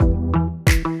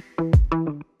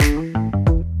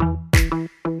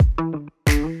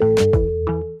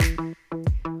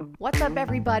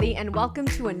everybody, and welcome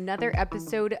to another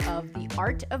episode of The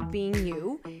Art of Being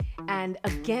You. And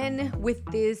again, with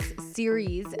this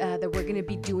series that we're going to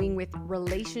be doing with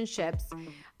relationships,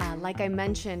 like I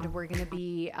mentioned, we're going to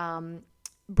be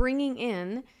bringing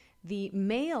in the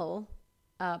male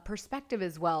perspective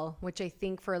as well, which I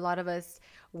think for a lot of us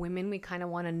women, we kind of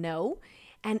want to know.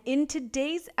 And in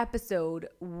today's episode,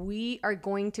 we are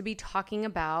going to be talking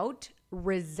about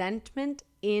resentment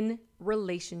in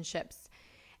relationships.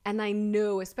 And I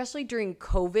know, especially during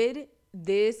COVID,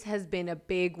 this has been a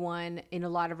big one in a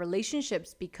lot of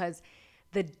relationships because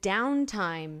the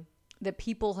downtime that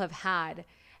people have had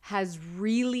has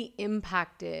really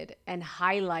impacted and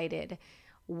highlighted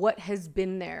what has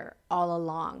been there all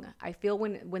along. I feel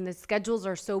when the schedules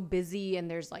are so busy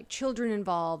and there's like children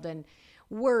involved and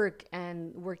work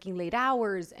and working late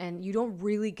hours, and you don't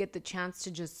really get the chance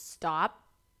to just stop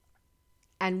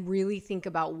and really think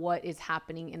about what is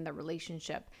happening in the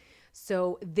relationship.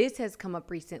 So this has come up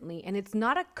recently, and it's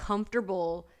not a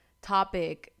comfortable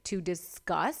topic to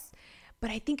discuss,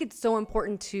 but I think it's so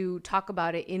important to talk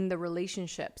about it in the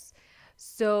relationships.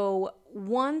 So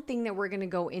one thing that we're going to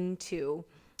go into,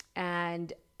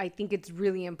 and I think it's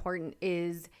really important,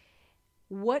 is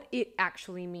what it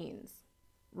actually means,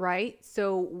 right?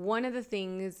 So one of the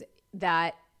things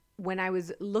that when I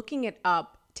was looking it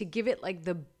up, to give it like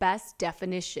the best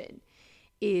definition,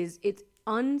 is it's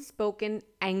unspoken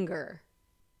anger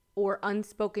or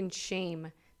unspoken shame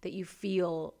that you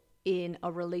feel in a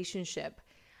relationship.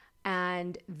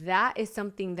 And that is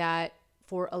something that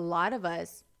for a lot of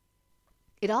us,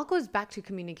 it all goes back to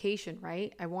communication,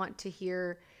 right? I want to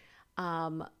hear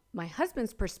my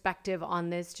husband's perspective on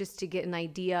this, just to get an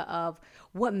idea of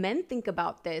what men think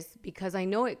about this, because I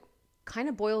know it kind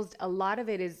of boils, a lot of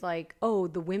it is like, oh,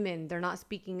 the women, they're not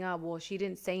speaking up. Well, she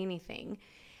didn't say anything.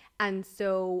 And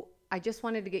so I just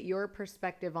wanted to get your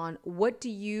perspective on, what do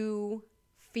you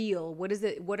feel? What is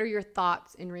it? What are your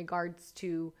thoughts in regards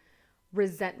to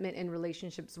resentment in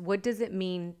relationships? What does it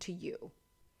mean to you?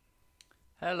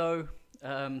 Hello,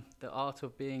 the Art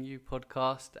of Being You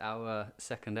podcast, our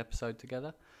second episode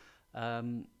together.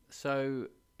 So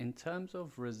in terms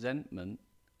of resentment,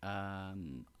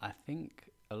 I think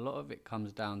a lot of it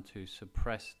comes down to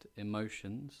suppressed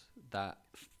emotions that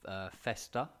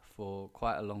fester for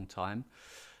quite a long time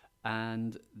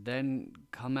and then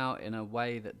come out in a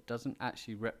way that doesn't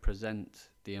actually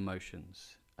represent the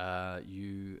emotions.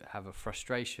 You have a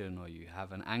frustration, or you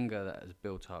have an anger that has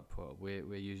built up, or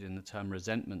we're using the term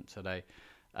resentment today,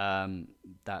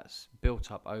 that's built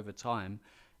up over time.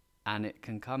 And it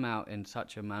can come out in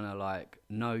such a manner like,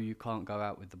 no, you can't go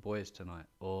out with the boys tonight,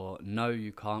 or no,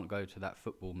 you can't go to that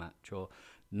football match, or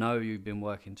no, you've been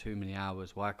working too many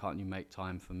hours, why can't you make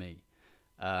time for me?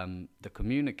 The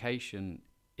communication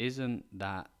isn't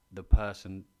that the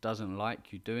person doesn't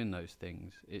like you doing those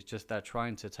things. It's just they're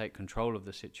trying to take control of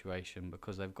the situation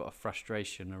because they've got a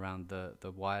frustration around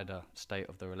the wider state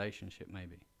of the relationship,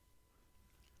 maybe.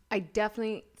 I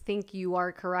definitely think you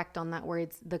are correct on that, where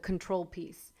it's the control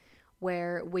piece,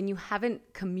 where when you haven't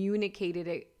communicated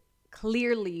it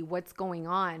clearly what's going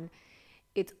on,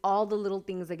 it's all the little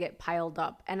things that get piled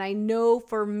up. And I know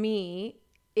for me,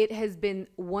 it has been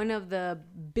one of the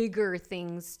bigger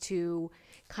things to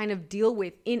kind of deal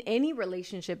with in any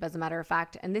relationship, as a matter of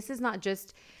fact. And this is not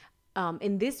just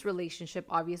in this relationship,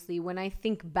 obviously. When I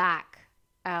think back,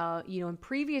 in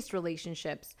previous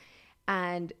relationships.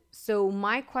 And so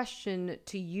my question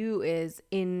to you is,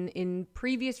 in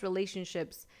previous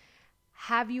relationships,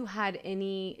 have you had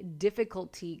any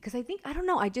difficulty? Because I don't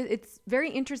know, it's very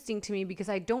interesting to me because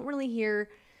I don't really hear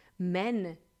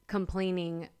men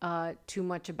complaining too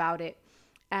much about it.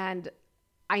 And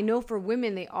I know for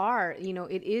women, they are,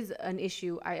 it is an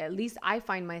issue. At least I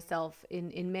find myself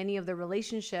in many of the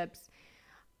relationships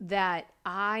that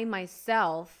I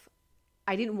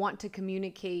didn't want to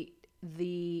communicate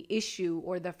the issue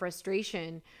or the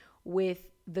frustration with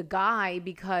the guy,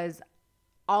 because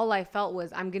all I felt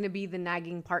was, I'm going to be the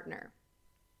nagging partner.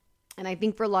 And I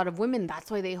think for a lot of women,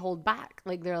 that's why they hold back.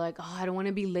 Like, they're like, oh, I don't want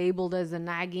to be labeled as a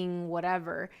nagging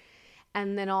whatever.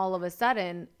 And then all of a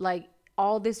sudden, like,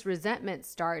 all this resentment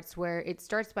starts, where it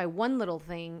starts by one little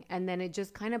thing, and then it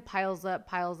just kind of piles up.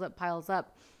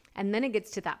 And then it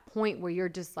gets to that point where you're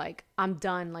just like, I'm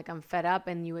done, like, I'm fed up,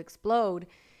 and you explode.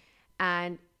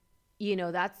 And,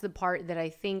 that's the part that I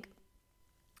think,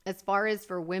 as far as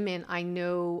for women, I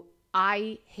know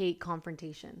I hate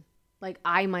confrontation. Like,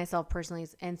 I myself personally.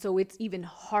 And so it's even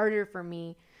harder for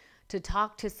me to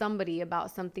talk to somebody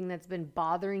about something that's been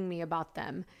bothering me about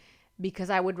them, because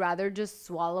I would rather just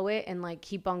swallow it and like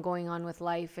keep on going on with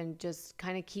life and just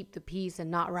kind of keep the peace and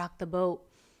not rock the boat.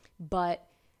 But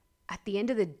at the end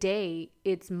of the day,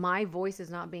 it's my voice is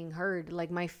not being heard. Like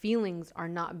my feelings are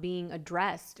not being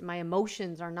addressed. My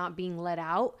emotions are not being let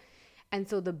out. And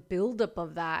so the buildup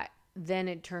of that, then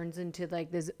it turns into like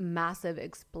this massive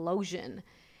explosion.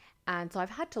 And so I've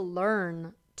had to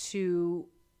learn to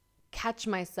catch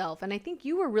myself. And I think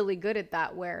you were really good at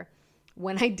that, where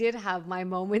when I did have my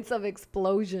moments of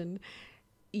explosion,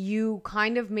 you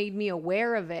kind of made me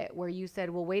aware of it, where you said,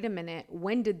 well, wait a minute,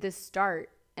 when did this start?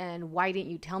 And why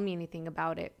didn't you tell me anything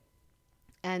about it?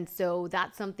 And so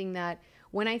that's something that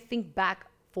when I think back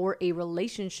for a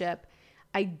relationship,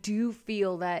 I do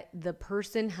feel that the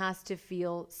person has to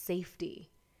feel safety.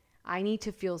 I need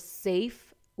to feel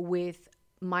safe with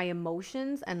my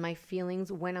emotions and my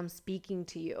feelings when I'm speaking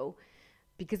to you.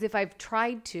 Because if I've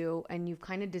tried to and you've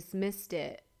kind of dismissed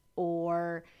it,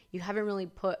 or you haven't really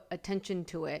put attention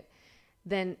to it,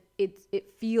 then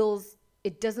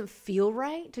it doesn't feel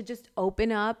right to just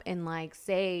open up and like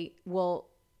say, well,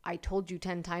 I told you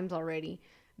 10 times already,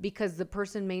 because the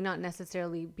person may not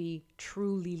necessarily be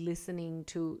truly listening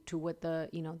to what the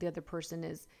other person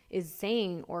is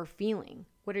saying or feeling.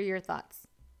 What are your thoughts?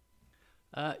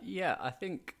 Yeah, I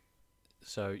think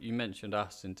so. You mentioned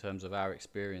us in terms of our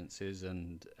experiences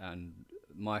and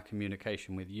my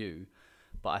communication with you,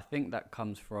 but I think that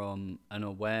comes from an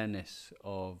awareness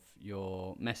of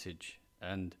your message.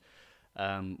 And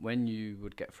when you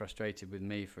would get frustrated with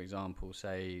me, for example,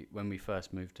 say when we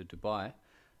first moved to Dubai,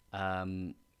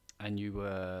 and you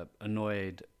were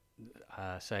annoyed,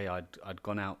 say I'd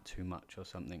gone out too much or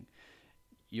something.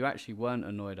 You actually weren't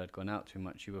annoyed I'd gone out too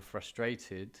much. You were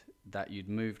frustrated that you'd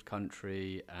moved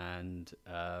country and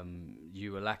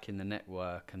you were lacking the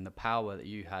network and the power that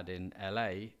you had in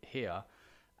LA here,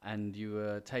 and you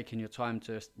were taking your time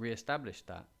to re-establish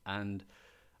that. And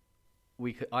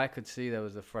I could see there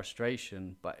was a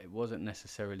frustration, but it wasn't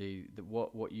necessarily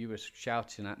what you were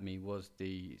shouting at me was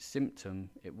the symptom.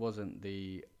 It wasn't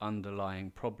the underlying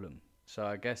problem. So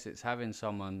I guess it's having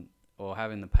someone or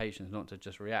having the patience not to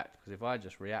just react. Because if I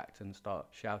just react and start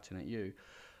shouting at you,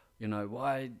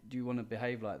 why do you want to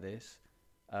behave like this?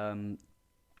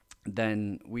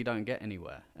 Then we don't get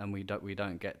anywhere, and we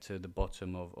don't get to the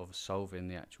bottom of solving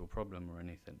the actual problem or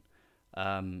anything.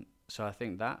 So I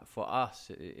think that for us,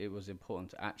 it was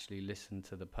important to actually listen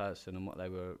to the person and what they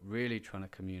were really trying to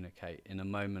communicate in a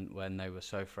moment when they were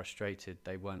so frustrated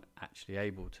they weren't actually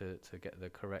able to get the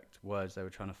correct words they were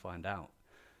trying to find out.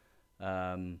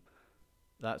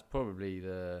 That's probably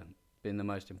been the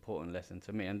most important lesson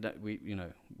to me, and that we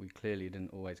clearly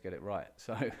didn't always get it right.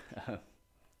 So.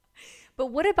 But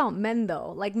what about men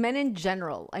though? Like men in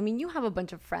general. I mean, you have a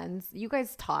bunch of friends. You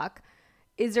guys talk.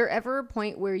 Is there ever a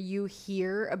point where you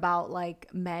hear about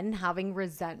like men having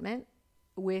resentment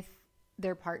with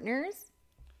their partners?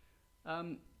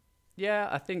 Yeah,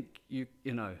 I think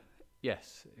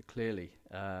yes, clearly.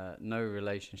 No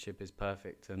relationship is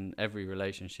perfect, and every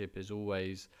relationship is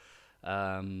always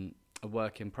a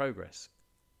work in progress.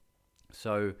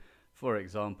 So, for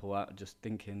example, just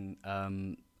thinking,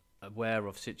 aware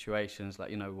of situations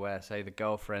like, where say the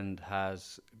girlfriend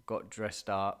has got dressed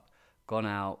up, gone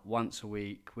out once a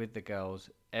week with the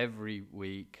girls every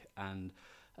week, and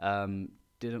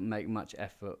didn't make much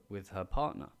effort with her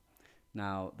partner.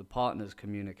 Now, the partner's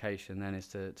communication then is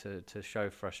to show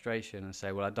frustration and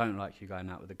say, well, I don't like you going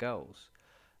out with the girls.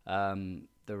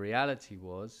 The reality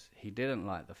was he didn't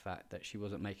like the fact that she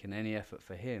wasn't making any effort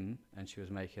for him, and she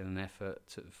was making an effort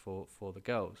for the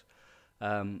girls.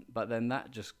 But then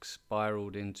that just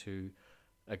spiraled into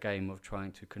a game of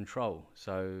trying to control.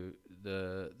 So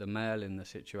the male in the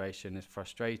situation is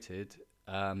frustrated,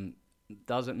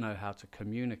 doesn't know how to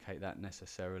communicate that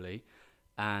necessarily,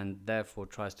 and therefore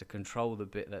tries to control the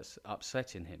bit that's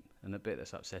upsetting him. And the bit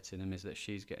that's upsetting him is that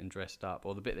she's getting dressed up,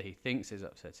 or the bit that he thinks is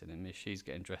upsetting him is she's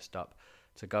getting dressed up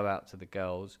to go out to the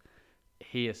girls.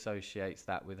 He associates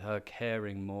that with her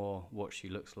caring more what she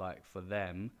looks like for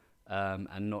them,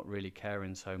 and not really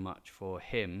caring so much for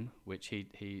him, which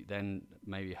he then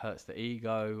maybe hurts the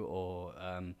ego or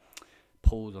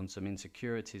pulls on some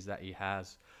insecurities that he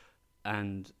has,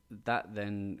 and that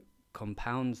then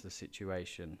compounds the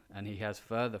situation, and he has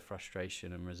further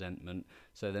frustration and resentment.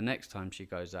 So the next time she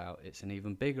goes out, it's an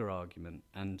even bigger argument,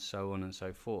 and so on and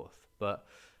so forth. But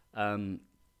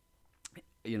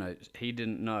he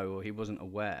didn't know, or he wasn't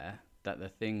aware that the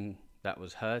thing that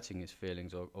was hurting his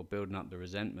feelings or building up the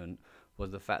resentment was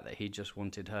the fact that he just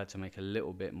wanted her to make a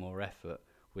little bit more effort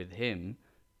with him,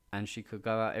 and she could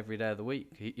go out every day of the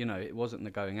week. It wasn't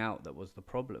the going out that was the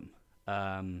problem.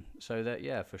 So that,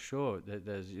 yeah, for sure,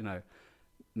 there's,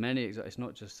 many, it's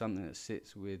not just something that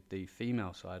sits with the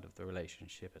female side of the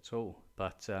relationship at all,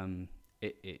 but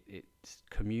it's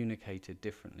communicated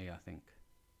differently, I think.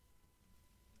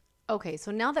 Okay,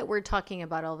 so now that we're talking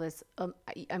about all this,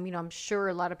 I mean, I'm sure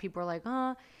a lot of people are like,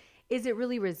 is it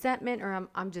really resentment, or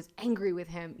I'm just angry with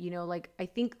him? Like, I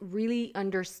think really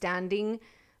understanding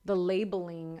the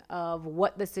labeling of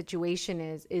what the situation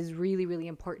is really, really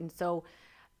important. So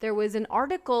there was an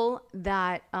article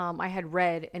that I had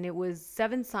read, and it was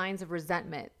 7 signs of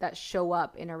resentment that show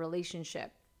up in a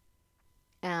relationship.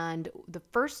 And the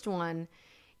first one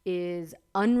is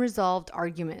unresolved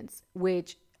arguments,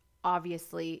 which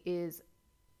obviously is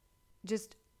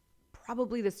just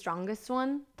probably the strongest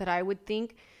one that I would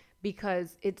think,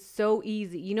 because it's so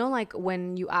easy. Like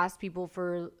when you ask people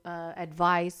for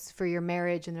advice for your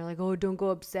marriage, and they're like, oh, don't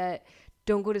go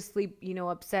to sleep,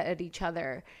 upset at each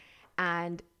other.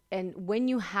 And when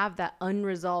you have that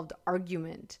unresolved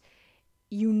argument,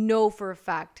 for a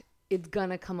fact it's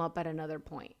gonna come up at another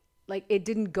point. Like, it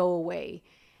didn't go away.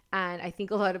 And I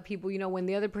think a lot of people, when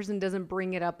the other person doesn't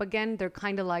bring it up again, they're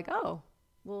kind of like, oh,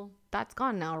 well, that's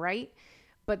gone now, right?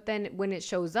 But then when it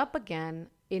shows up again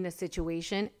in a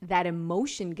situation, that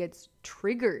emotion gets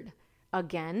triggered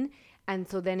again. And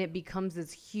so then it becomes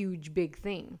this huge, big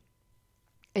thing.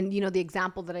 And, the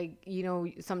example that I,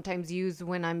 sometimes use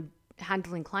when I'm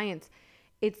handling clients,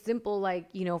 it's simple.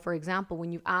 Like, for example,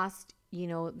 when you've asked,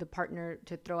 the partner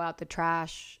to throw out the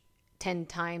trash 10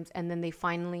 times, and then they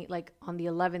finally, like on the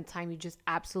 11th time, you just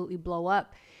absolutely blow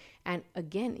up. And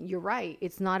again, you're right.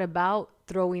 It's not about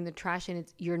throwing the trash in.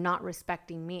 It's, you're not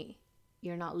respecting me.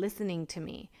 You're not listening to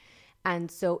me.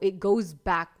 And so it goes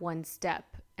back one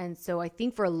step. And so I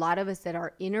think for a lot of us that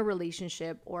are in a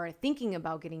relationship or are thinking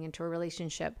about getting into a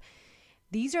relationship,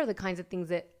 these are the kinds of things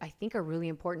that I think are really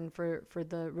important for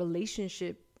the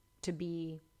relationship to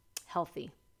be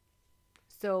healthy.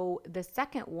 So the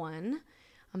second one,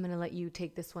 I'm going to let you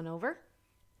take this one over.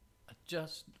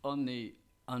 Just on the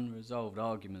unresolved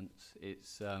arguments,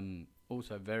 it's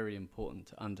also very important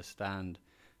to understand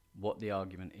what the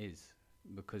argument is,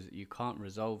 because you can't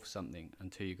resolve something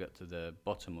until you get to the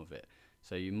bottom of it.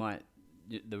 So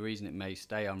the reason it may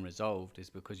stay unresolved is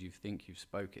because you think you've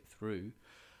spoke it through,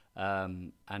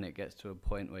 and it gets to a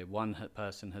point where one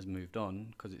person has moved on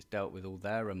because it's dealt with all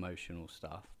their emotional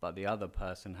stuff, but the other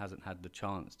person hasn't had the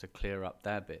chance to clear up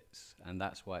their bits, and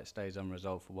that's why it stays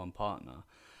unresolved for one partner.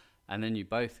 And then you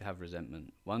both have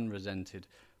resentment. One resented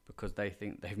because they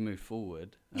think they've moved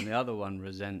forward, and the other one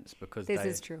resents because this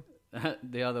is true.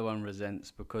 The other one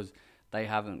resents because they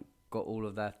haven't got all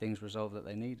of their things resolved that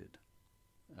they needed.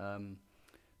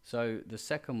 So the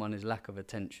second one is lack of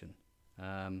attention.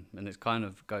 And it kind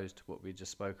of goes to what we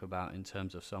just spoke about in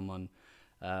terms of someone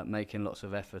making lots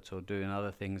of effort or doing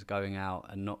other things, going out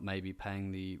and not maybe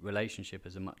paying the relationship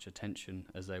as much attention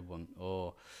as they want.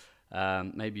 Or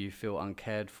maybe you feel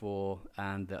uncared for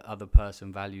and the other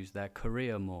person values their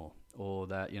career more, or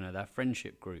their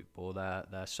friendship group, or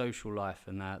their social life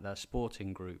and their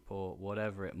sporting group, or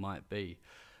whatever it might be.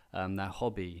 Their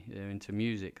hobby, they're into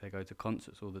music, they go to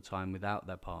concerts all the time without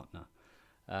their partner.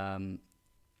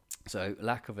 So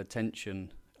lack of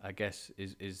attention, I guess,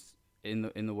 is in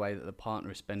the way that the partner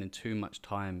is spending too much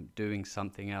time doing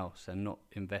something else and not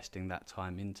investing that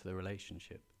time into the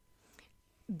relationship.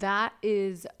 That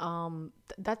is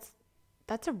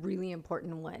that's a really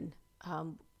important one.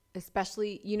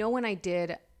 Especially, when I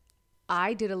did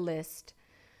a list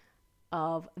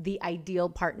of the ideal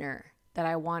partner that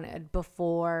I wanted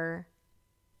before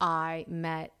I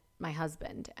met my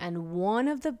husband. And one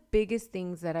of the biggest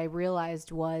things that I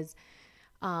realized was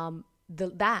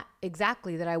that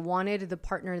I wanted the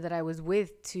partner that I was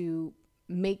with to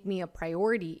make me a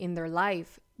priority in their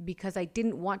life, because I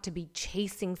didn't want to be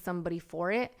chasing somebody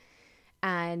for it.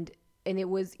 And it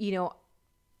was,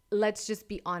 let's just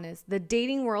be honest, the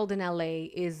dating world in LA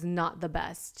is not the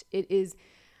best. It is.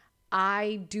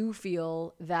 I do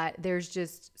feel that there's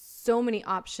just so many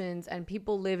options, and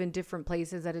people live in different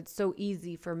places, that it's so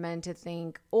easy for men to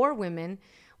think, or women,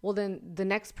 well, then the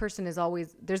next person is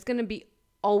there's going to be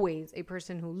always a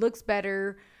person who looks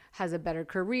better, has a better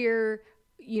career,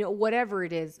 whatever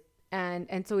it is.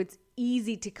 And so it's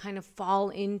easy to kind of fall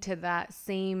into that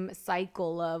same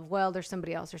cycle of, well, there's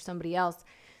somebody else.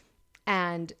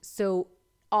 And so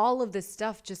all of this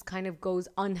stuff just kind of goes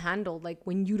unhandled. Like,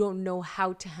 when you don't know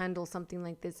how to handle something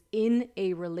like this in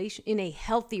a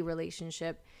healthy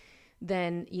relationship,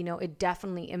 then, it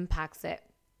definitely impacts it.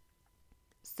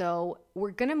 So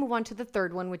we're going to move on to the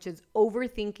third one, which is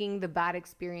overthinking the bad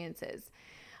experiences.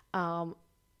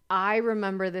 I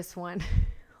remember this one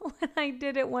when I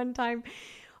did it one time.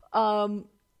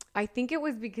 I think it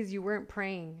was because you weren't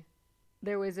praying.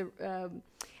 There was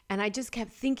And I just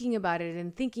kept thinking about it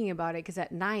and thinking about it, because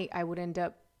at night I would end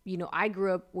up, I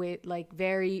grew up with like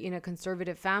in a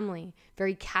conservative family,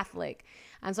 very Catholic.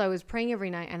 And so I was praying every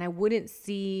night, and I wouldn't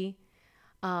see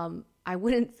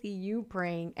you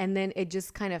praying. And then it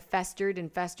just kind of festered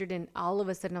and festered. And all of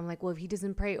a sudden I'm like, well, if he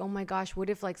doesn't pray, oh my gosh, what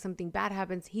if like something bad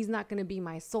happens? He's not going to be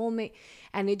my soulmate.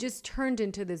 And it just turned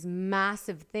into this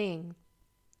massive thing.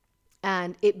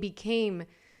 And it became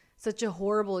such a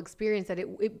horrible experience that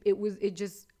it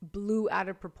just blew out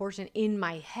of proportion in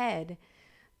my head.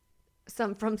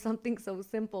 From something so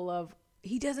simple of,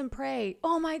 he doesn't pray,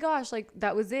 oh my gosh, like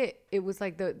that was it. It was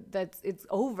like it's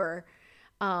over.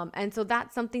 And so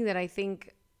that's something that I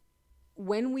think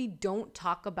when we don't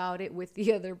talk about it with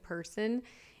the other person,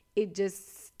 it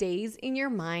just stays in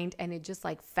your mind, and it just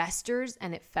like festers,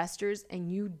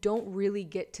 and you don't really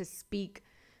get to speak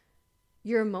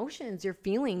your emotions, your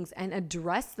feelings, and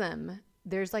address them.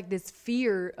 There's like this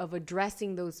fear of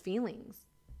addressing those feelings.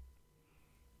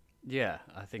 Yeah,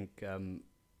 I think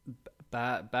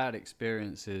bad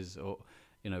experiences, or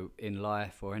in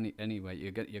life or anyway,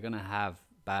 you're going to have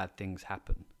bad things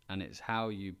happen, and it's how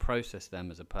you process them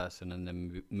as a person and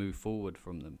then move forward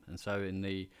from them. And so in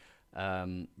the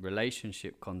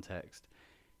relationship context,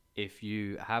 if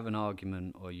you have an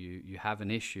argument or you have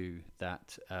an issue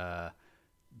that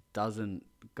doesn't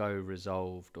go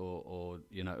resolved, or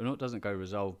not doesn't go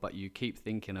resolved, but you keep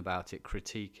thinking about it,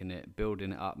 critiquing it,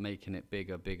 building it up, making it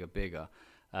bigger.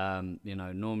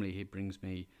 Normally he brings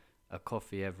me a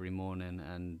coffee every morning,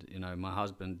 and my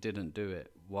husband didn't do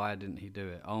it. Why didn't he do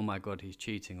it? Oh my God, he's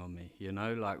cheating on me.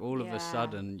 Like all of a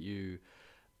sudden you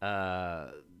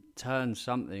turn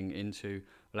something into,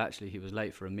 well, actually he was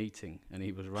late for a meeting and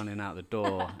he was running out the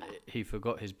door. He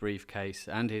forgot his briefcase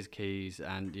and his keys,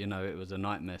 and it was a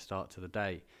nightmare start to the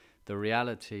day. The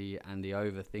reality and the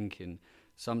overthinking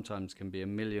sometimes can be a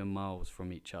million miles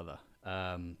from each other,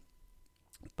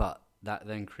 but that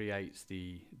then creates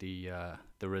the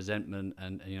resentment,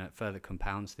 and it further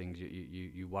compounds things.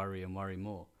 You worry and worry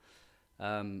more.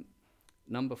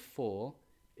 Number 4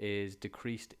 is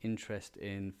decreased interest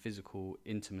in physical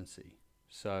intimacy.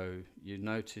 So you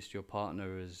noticed your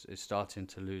partner is starting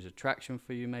to lose attraction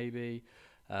for you, maybe.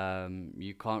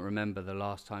 You can't remember the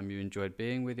last time you enjoyed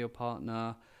being with your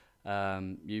partner.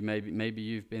 Maybe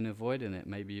you've been avoiding it.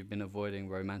 Maybe you've been avoiding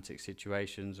romantic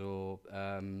situations, or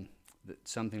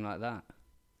something like that.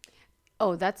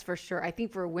 Oh, that's for sure. I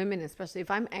think for women, especially,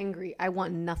 if I'm angry, I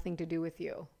want nothing to do with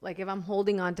you. Like if I'm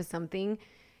holding on to something,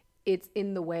 it's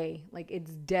in the way. Like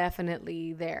it's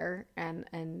definitely there. And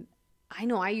I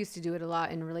know I used to do it a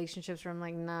lot in relationships where I'm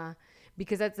like, nah,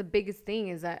 because that's the biggest thing,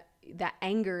 is that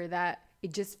anger, that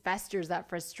it just festers, that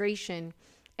frustration.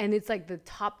 And it's like the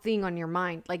top thing on your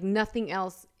mind, like nothing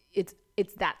else. It's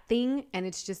that thing, and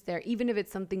it's just there, even if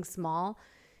it's something small,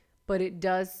 but it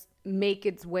does make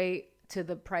its way to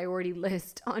the priority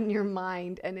list on your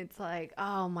mind. And it's like,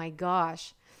 oh my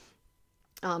gosh.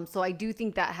 So I do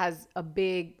think that has a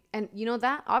big, and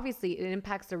that obviously it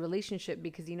impacts the relationship,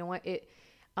 because it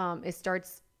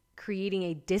starts creating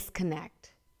a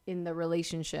disconnect in the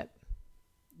relationship.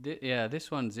 This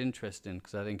one's interesting,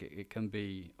 because I think it can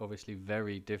be obviously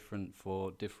very different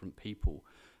for different people.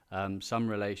 Some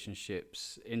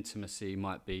relationships, intimacy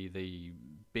might be the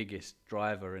biggest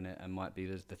driver in it, and might be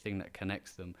the thing that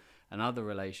connects them. And other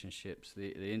relationships,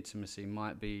 the intimacy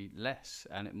might be less,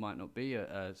 and it might not be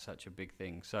such a big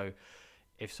thing. So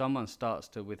if someone starts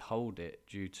to withhold it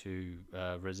due to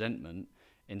resentment,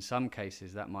 in some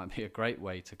cases that might be a great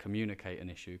way to communicate an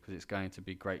issue, because it's going to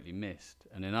be greatly missed.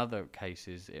 And in other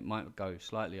cases it might go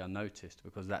slightly unnoticed,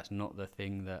 because that's not the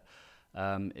thing that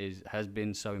has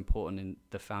been so important in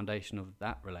the foundation of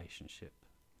that relationship.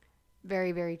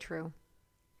 Very, very true.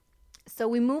 So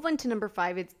we move on to number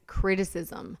 5. It's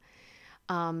criticism.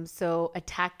 So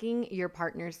attacking your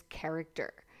partner's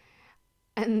character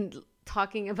and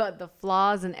talking about the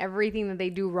flaws and everything that they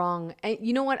do wrong. And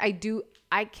you know what?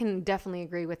 I can definitely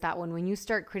agree with that one. When you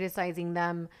start criticizing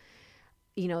them,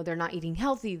 they're not eating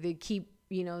healthy. They keep,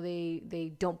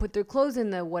 they don't put their clothes in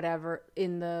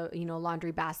the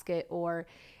laundry basket, or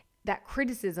that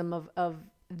criticism of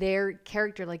their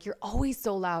character. Like, you're always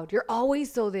so loud. You're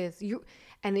always so this.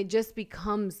 And it just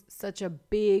becomes such a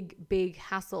big, big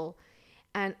hassle.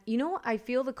 And I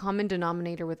feel the common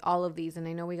denominator with all of these, and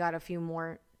I know we got 2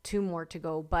 more to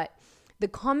go, but the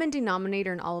common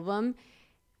denominator in all of them,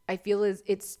 I feel, is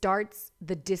it starts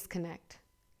the disconnect.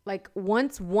 Like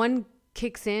once one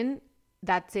kicks in,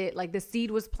 that's it. Like the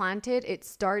seed was planted, it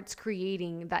starts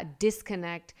creating that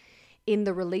disconnect in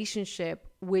the relationship,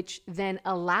 which then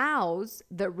allows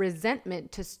the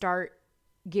resentment to start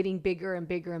getting bigger and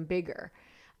bigger and bigger.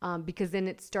 because then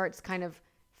it starts kind of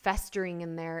festering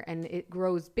in there and it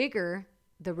grows bigger.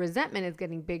 The resentment is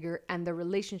getting bigger and the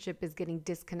relationship is getting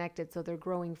disconnected. So they're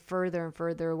growing further and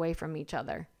further away from each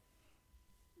other.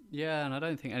 Yeah, and I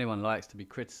don't think anyone likes to be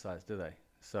criticized, do they?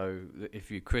 So if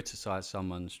you criticize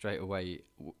someone straight away,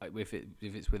 if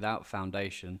it's without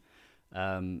foundation,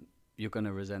 you're going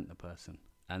to resent the person.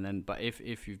 And then, but if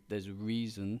there's a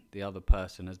reason the other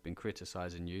person has been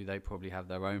criticizing you, they probably have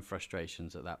their own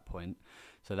frustrations at that point.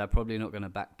 So they're probably not going to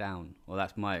back down. Well,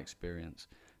 that's my experience.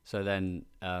 So then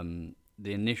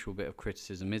the initial bit of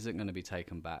criticism isn't going to be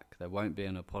taken back. There won't be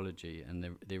an apology,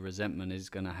 and the resentment is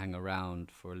going to hang around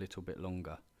for a little bit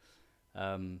longer.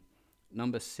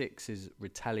 Number 6 is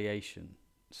retaliation.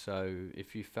 So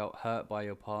if you felt hurt by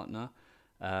your partner,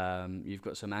 you've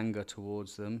got some anger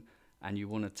towards them, and you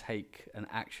want to take an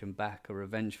action back, a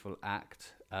revengeful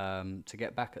act, to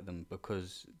get back at them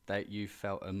because you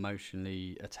felt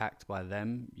emotionally attacked by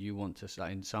them. You want to,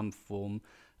 in some form,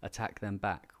 attack them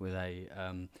back with a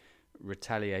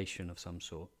retaliation of some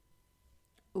sort.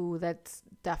 Ooh, that's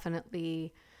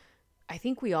definitely... I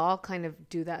think we all kind of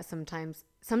do that sometimes.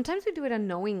 Sometimes we do it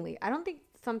unknowingly. I don't think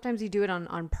sometimes you do it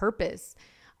on purpose.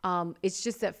 It's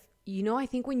just that, I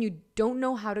think when you don't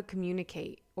know how to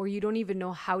communicate or you don't even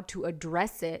know how to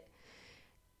address it,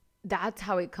 that's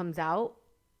how it comes out.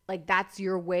 Like that's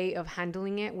your way of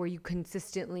handling it, where you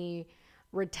consistently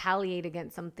retaliate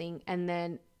against something and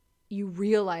then you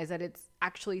realize that it's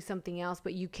actually something else,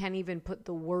 but you can't even put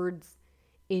the words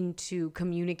into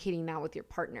communicating that with your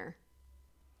partner.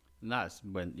 And that's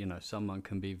when, someone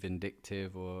can be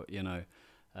vindictive or,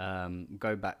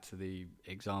 go back to the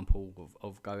example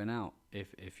of going out.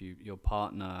 If your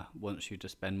partner wants you to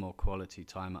spend more quality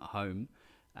time at home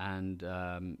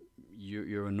and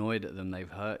you're annoyed at them, they've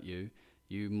hurt you,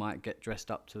 you might get dressed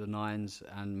up to the nines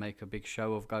and make a big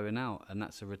show of going out. And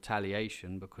that's a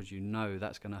retaliation because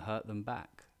that's going to hurt them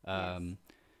back. Yes.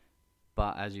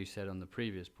 But as you said on the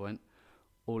previous point,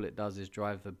 all it does is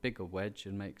drive a bigger wedge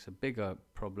and makes a bigger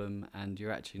problem, and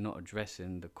you're actually not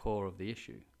addressing the core of the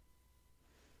issue.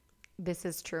 This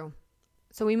is true.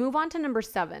 So we move on to number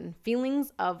 7,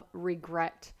 feelings of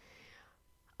regret.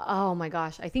 Oh my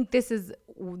gosh. I think this is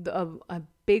a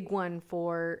big one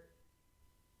for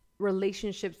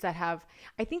relationships that have,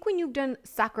 I think when you've done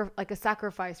a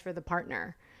sacrifice for the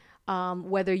partner,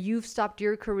 whether you've stopped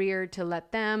your career to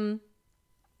let them,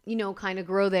 kind of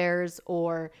grow theirs,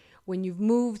 or when you've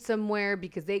moved somewhere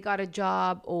because they got a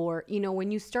job, or,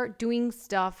 when you start doing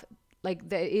stuff like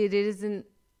that, it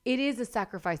is a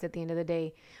sacrifice at the end of the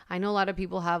day. I know a lot of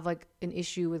people have like an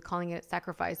issue with calling it a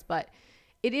sacrifice, but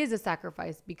it is a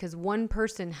sacrifice because one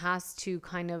person has to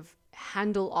kind of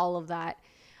handle all of that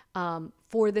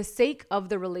for the sake of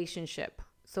the relationship.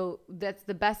 So that's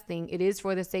the best thing. It is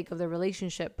for the sake of the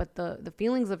relationship, but the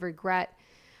feelings of regret,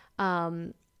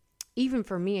 even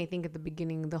for me, I think at the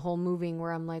beginning, the whole moving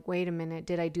where I'm like, wait a minute,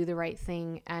 did I do the right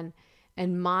thing?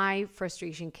 And my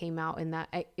frustration came out in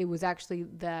that it was actually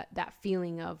that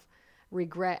feeling of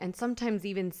regret, and sometimes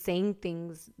even saying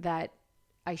things that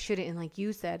I shouldn't. And like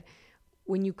you said,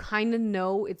 when you kind of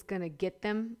know it's going to get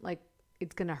them, like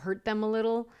it's going to hurt them a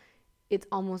little, it's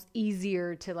almost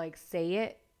easier to like say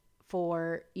it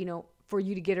for you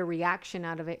to get a reaction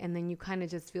out of it. And then you kind of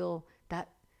just feel that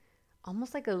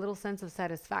almost like a little sense of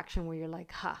satisfaction where you're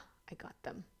like, I got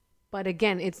them. But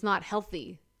again, it's not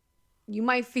healthy. You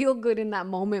might feel good in that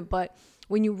moment, but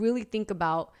when you really think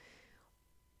about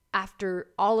after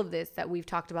all of this that we've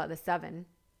talked about, the 7,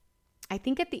 I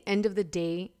think at the end of the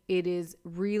day, it is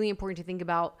really important to think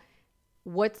about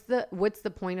what's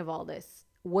the point of all this?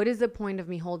 What is the point of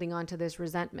me holding on to this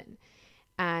resentment?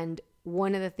 And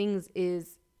one of the things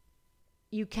is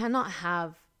you cannot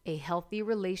have a healthy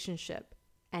relationship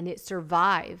and it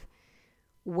survive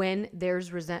when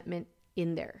there's resentment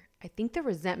in there. I think the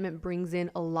resentment brings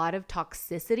in a lot of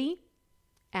toxicity,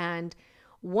 and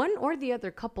one or the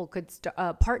other couple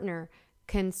partner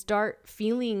can start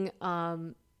feeling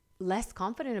less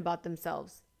confident about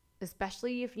themselves,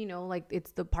 especially if, like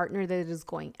it's the partner that is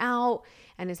going out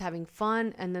and is having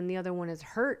fun and then the other one is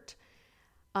hurt.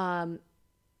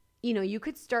 You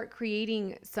could start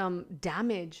creating some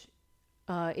damage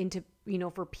into,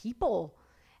 for people.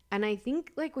 And I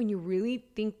think like when you really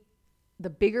think the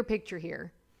bigger picture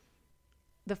here,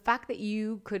 the fact that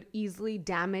you could easily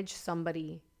damage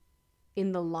somebody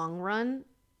in the long run,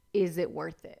 is it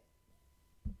worth it?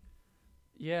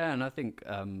 Yeah, and I think,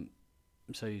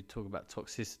 so you talk about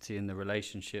toxicity in the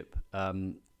relationship.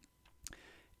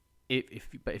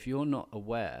 If you're not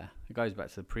aware, it goes back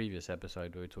to the previous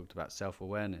episode where we talked about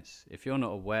self-awareness. If you're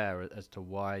not aware as to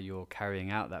why you're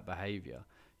carrying out that behavior,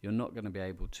 you're not going to be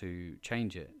able to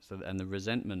change it. And the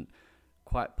resentment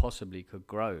quite possibly could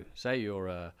grow. Say you're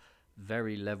a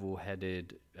very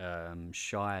level-headed,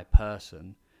 shy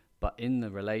person, but in the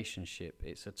relationship,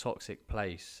 it's a toxic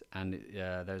place, and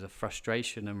there's a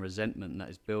frustration and resentment that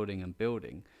is building and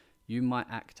building. You might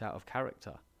act out of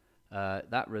character.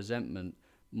 That resentment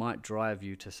might drive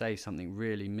you to say something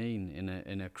really mean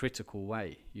in a critical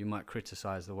way. You might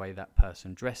criticize the way that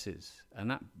person dresses,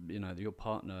 and that, your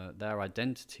partner, their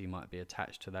identity might be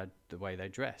attached to the way they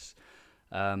dress.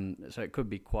 So it could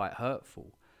be quite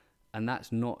hurtful, and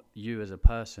that's not you as a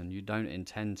person. You don't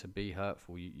intend to be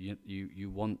hurtful.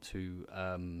 You want to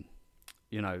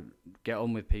get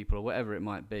on with people or whatever it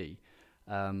might be,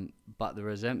 but the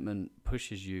resentment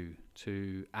pushes you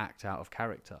to act out of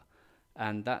character.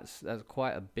 And that's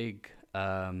quite a big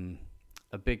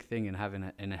thing in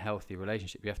having in a healthy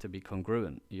relationship. You have to be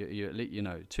congruent.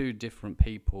 You two different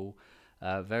people,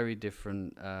 very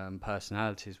different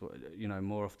personalities.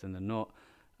 More often than not,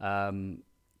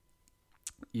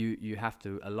 you have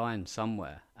to align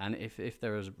somewhere. And if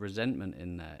there is resentment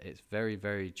in there, it's very,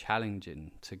 very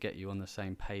challenging to get you on the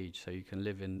same page so you can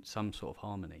live in some sort of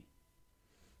harmony.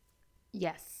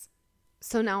 Yes.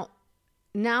 So now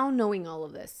knowing all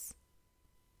of this,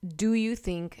 do you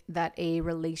think that a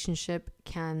relationship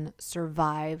can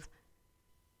survive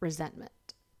resentment?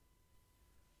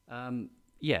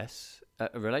 Yes.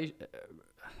 A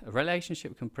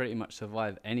relationship can pretty much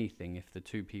survive anything if the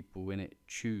two people in it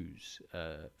choose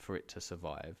for it to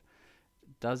survive.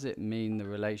 Does it mean the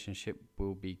relationship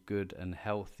will be good and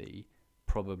healthy?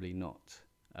 Probably not.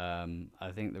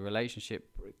 I think the relationship,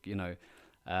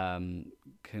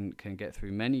 can get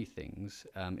through many things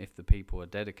if the people are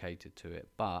dedicated to it.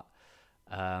 But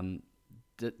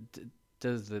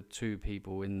does the two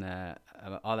people in there,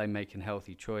 are they making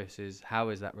healthy choices? How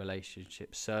is that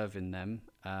relationship serving them?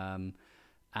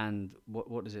 And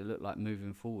what does it look like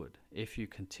moving forward? If you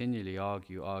continually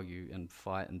argue and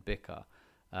fight and bicker,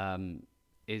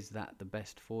 is that the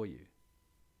best for you?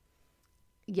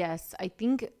 Yes, I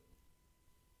think,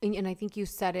 and I think you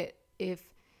said it,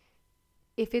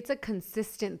 if it's a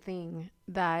consistent thing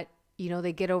that,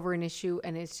 they get over an issue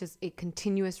and it's just a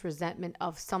continuous resentment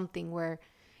of something where,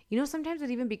 sometimes it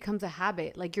even becomes a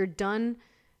habit. Like you're done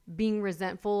being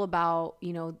resentful about,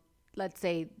 let's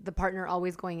say the partner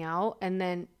always going out, and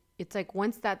then it's like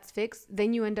once that's fixed,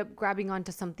 then you end up grabbing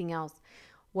onto something else.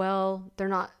 Well, they're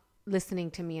not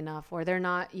listening to me enough, or they're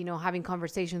not, having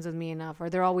conversations with me enough, or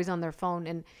they're always on their phone.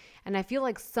 And I feel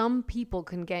like some people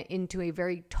can get into a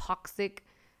very toxic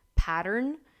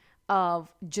pattern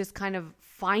of just kind of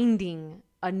finding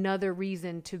another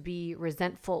reason to be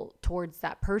resentful towards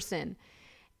that person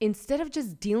instead of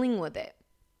just dealing with it.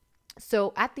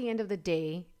 So at the end of the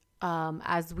day,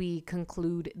 as we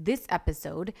conclude this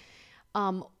episode,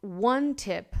 one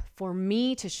tip for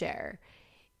me to share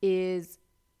is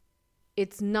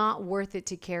it's not worth it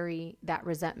to carry that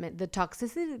resentment. The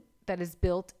toxicity that is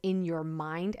built in your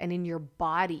mind and in your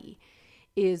body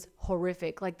is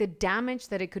horrific. Like the damage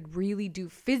that it could really do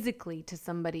physically to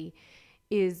somebody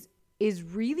is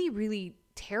really, really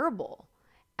terrible.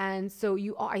 And so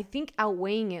I think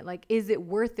outweighing it, like, is it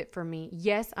worth it for me?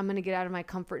 Yes, I'm going to get out of my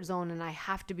comfort zone and I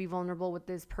have to be vulnerable with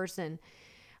this person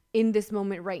in this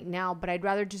moment right now, but I'd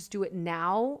rather just do it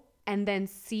now and then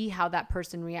see how that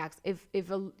person reacts. If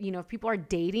people are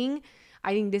dating,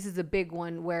 I think this is a big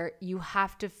one where you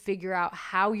have to figure out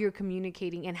how you're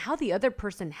communicating and how the other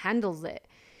person handles it.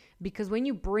 Because when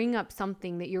you bring up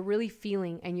something that you're really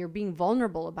feeling and you're being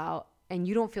vulnerable about and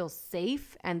you don't feel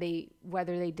safe, and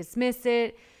whether they dismiss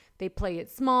it, they play it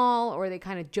small, or they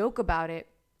kind of joke about it,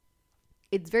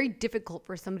 it's very difficult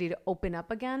for somebody to open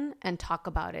up again and talk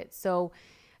about it. So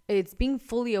it's being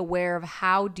fully aware of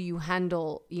how do you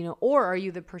handle, or are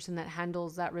you the person that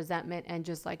handles that resentment and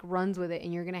just like runs with it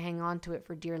and you're going to hang on to it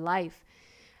for dear life?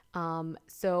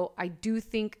 So I do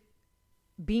think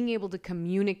being able to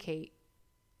communicate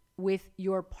with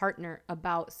your partner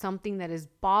about something that is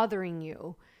bothering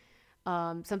you,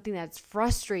 something that's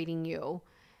frustrating you,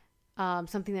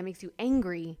 something that makes you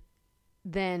angry,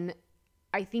 then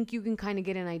I think you can kind of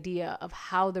get an idea of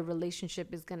how the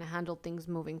relationship is going to handle things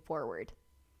moving forward.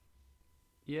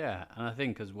 Yeah, and I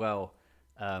think as well,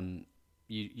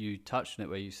 you touched on it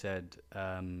where you said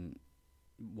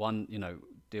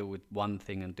deal with one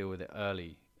thing and deal with it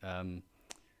early.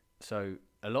 So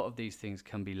a lot of these things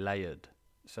can be layered.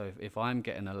 So if I'm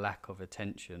getting a lack of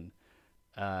attention,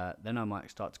 then I might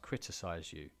start to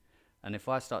criticize you. And if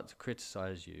I start to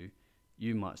criticize you,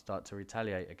 you might start to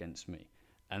retaliate against me.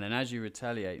 And then as you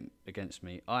retaliate against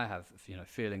me, I have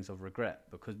feelings of regret,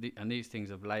 because these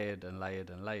things have layered and layered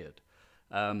and layered.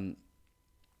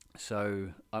 So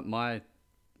my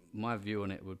view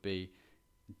on it would be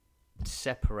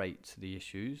separate the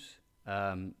issues.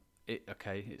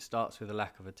 It starts with a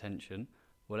lack of attention.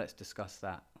 Well, let's discuss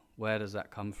that. Where does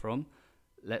that come from?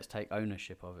 Let's take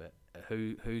ownership of it.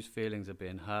 Whose feelings are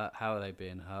being hurt? How are they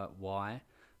being hurt? Why?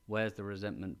 Where's the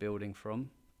resentment building from?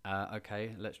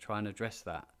 Let's try and address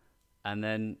that. And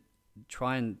then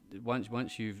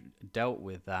once you've dealt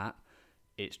with that,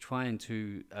 it's trying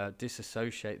to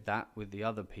disassociate that with the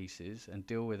other pieces and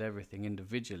deal with everything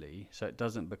individually, so it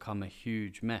doesn't become a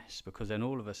huge mess, because then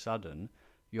all of a sudden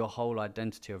your whole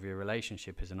identity of your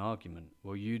relationship is an argument.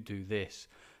 Well, you do this,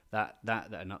 that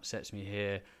upsets me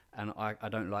here, and I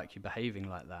don't like you behaving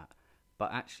like that.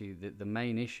 But actually the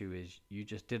main issue is you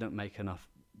just didn't make enough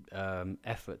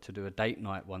effort to do a date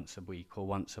night once a week or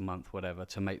once a month, whatever,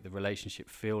 to make the relationship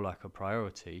feel like a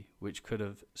priority, which could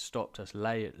have stopped us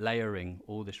layering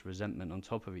all this resentment on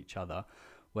top of each other,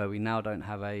 where we now don't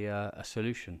have a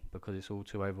solution because it's all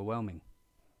too overwhelming.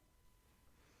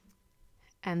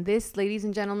 And this, ladies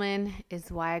and gentlemen,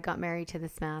 is why I got married to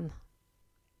this man.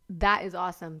 That is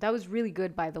awesome. That was really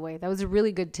good, by the way. That was a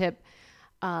really good tip,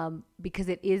 because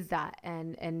it is that.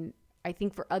 And I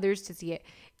think for others to see it,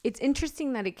 it's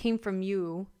interesting that it came from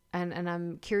you. And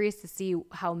I'm curious to see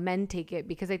how men take it,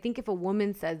 because I think if a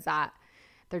woman says that,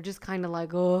 they're just kind of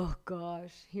like, oh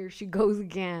gosh, here she goes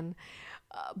again.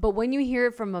 But when you hear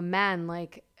it from a man,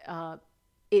 like,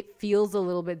 it feels a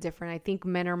little bit different. I think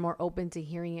men are more open to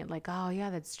hearing it, like, oh yeah,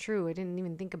 that's true. I didn't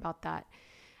even think about that.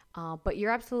 But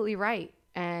you're absolutely right.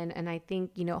 And I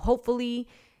think, hopefully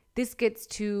this gets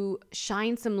to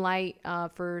shine some light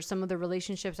for some of the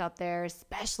relationships out there,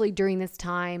 especially during this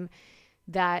time,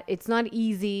 that it's not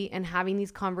easy. And having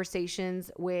these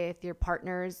conversations with your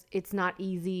partners, it's not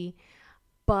easy,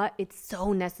 but it's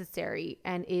so necessary.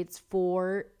 And it's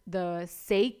for the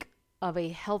sake of a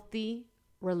healthy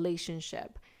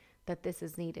relationship that this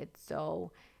is needed.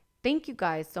 So thank you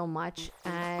guys so much.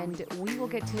 And we will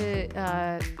get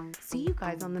to see you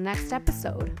guys on the next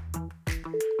episode.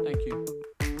 Thank you.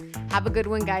 Have a good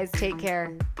one, guys. Take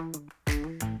care.